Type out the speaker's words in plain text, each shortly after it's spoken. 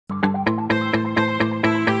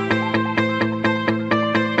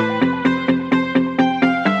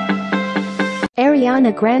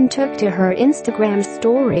Ariana Grande took to her Instagram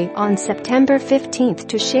story on September 15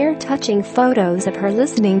 to share touching photos of her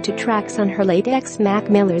listening to tracks on her late ex Mac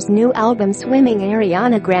Miller's new album Swimming.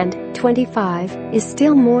 Ariana Grande, 25, is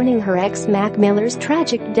still mourning her ex Mac Miller's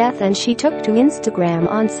tragic death, and she took to Instagram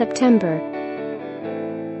on September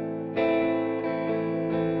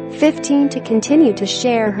 15 to continue to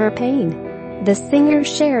share her pain. The singer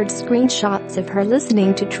shared screenshots of her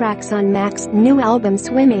listening to tracks on Mac's new album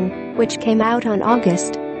Swimming, which came out on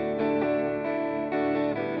August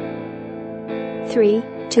 3,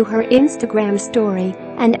 to her Instagram story,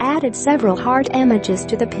 and added several heart images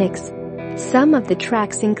to the pics. Some of the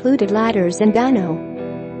tracks included Ladders and Gunno.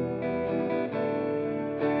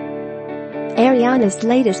 Ariana's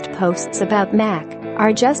latest posts about Mac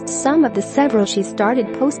are just some of the several she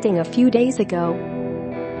started posting a few days ago.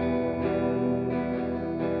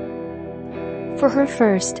 For her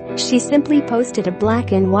first, she simply posted a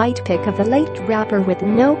black and white pic of the late rapper with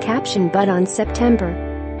no caption, but on September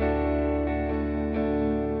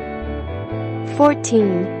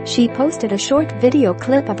 14, she posted a short video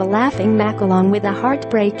clip of a laughing Mac along with a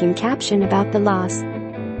heartbreaking caption about the loss.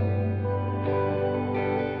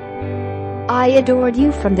 "I adored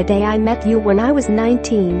you from the day I met you when I was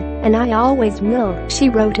 19, and I always will," she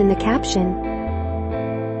wrote in the caption.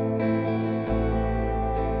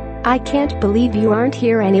 "I can't believe you aren't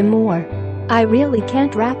here anymore. I really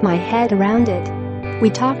can't wrap my head around it.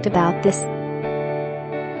 We talked about this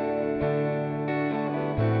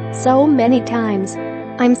so many times.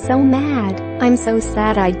 I'm so mad, I'm so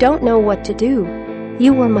sad, I don't know what to do.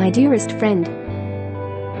 You were my dearest friend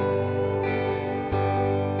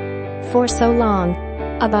for so long.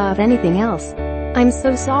 Above anything else. I'm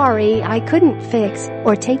so sorry I couldn't fix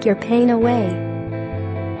or take your pain away.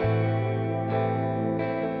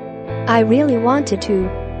 I really wanted to.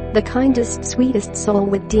 The kindest, sweetest soul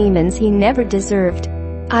with demons he never deserved.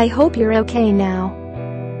 I hope you're okay now.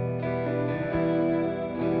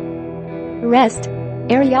 Rest."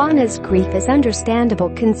 Ariana's grief is understandable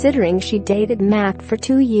considering she dated Mac for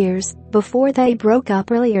 2 years before they broke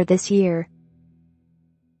up earlier this year.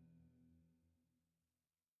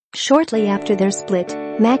 Shortly after their split,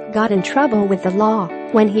 Mac got in trouble with the law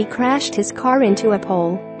when he crashed his car into a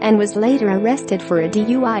pole and was later arrested for a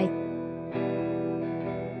DUI.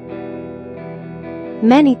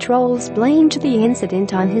 Many trolls blamed the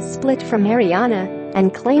incident on his split from Ariana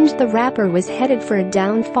and claimed the rapper was headed for a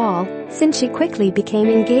downfall since she quickly became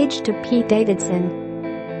engaged to Pete Davidson.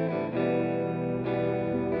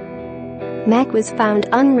 Mac was found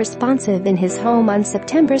unresponsive in his home on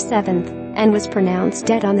September 7 and was pronounced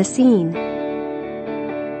dead on the scene.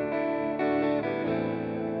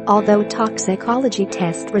 Although toxicology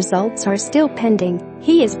test results are still pending,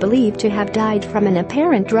 he is believed to have died from an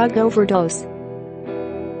apparent drug overdose.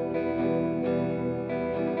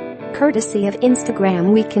 Courtesy of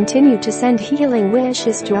Instagram, we continue to send healing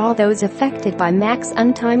wishes to all those affected by Mac's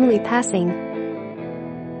untimely passing.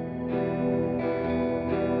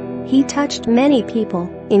 He touched many people,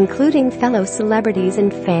 including fellow celebrities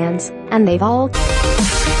and fans, and they've all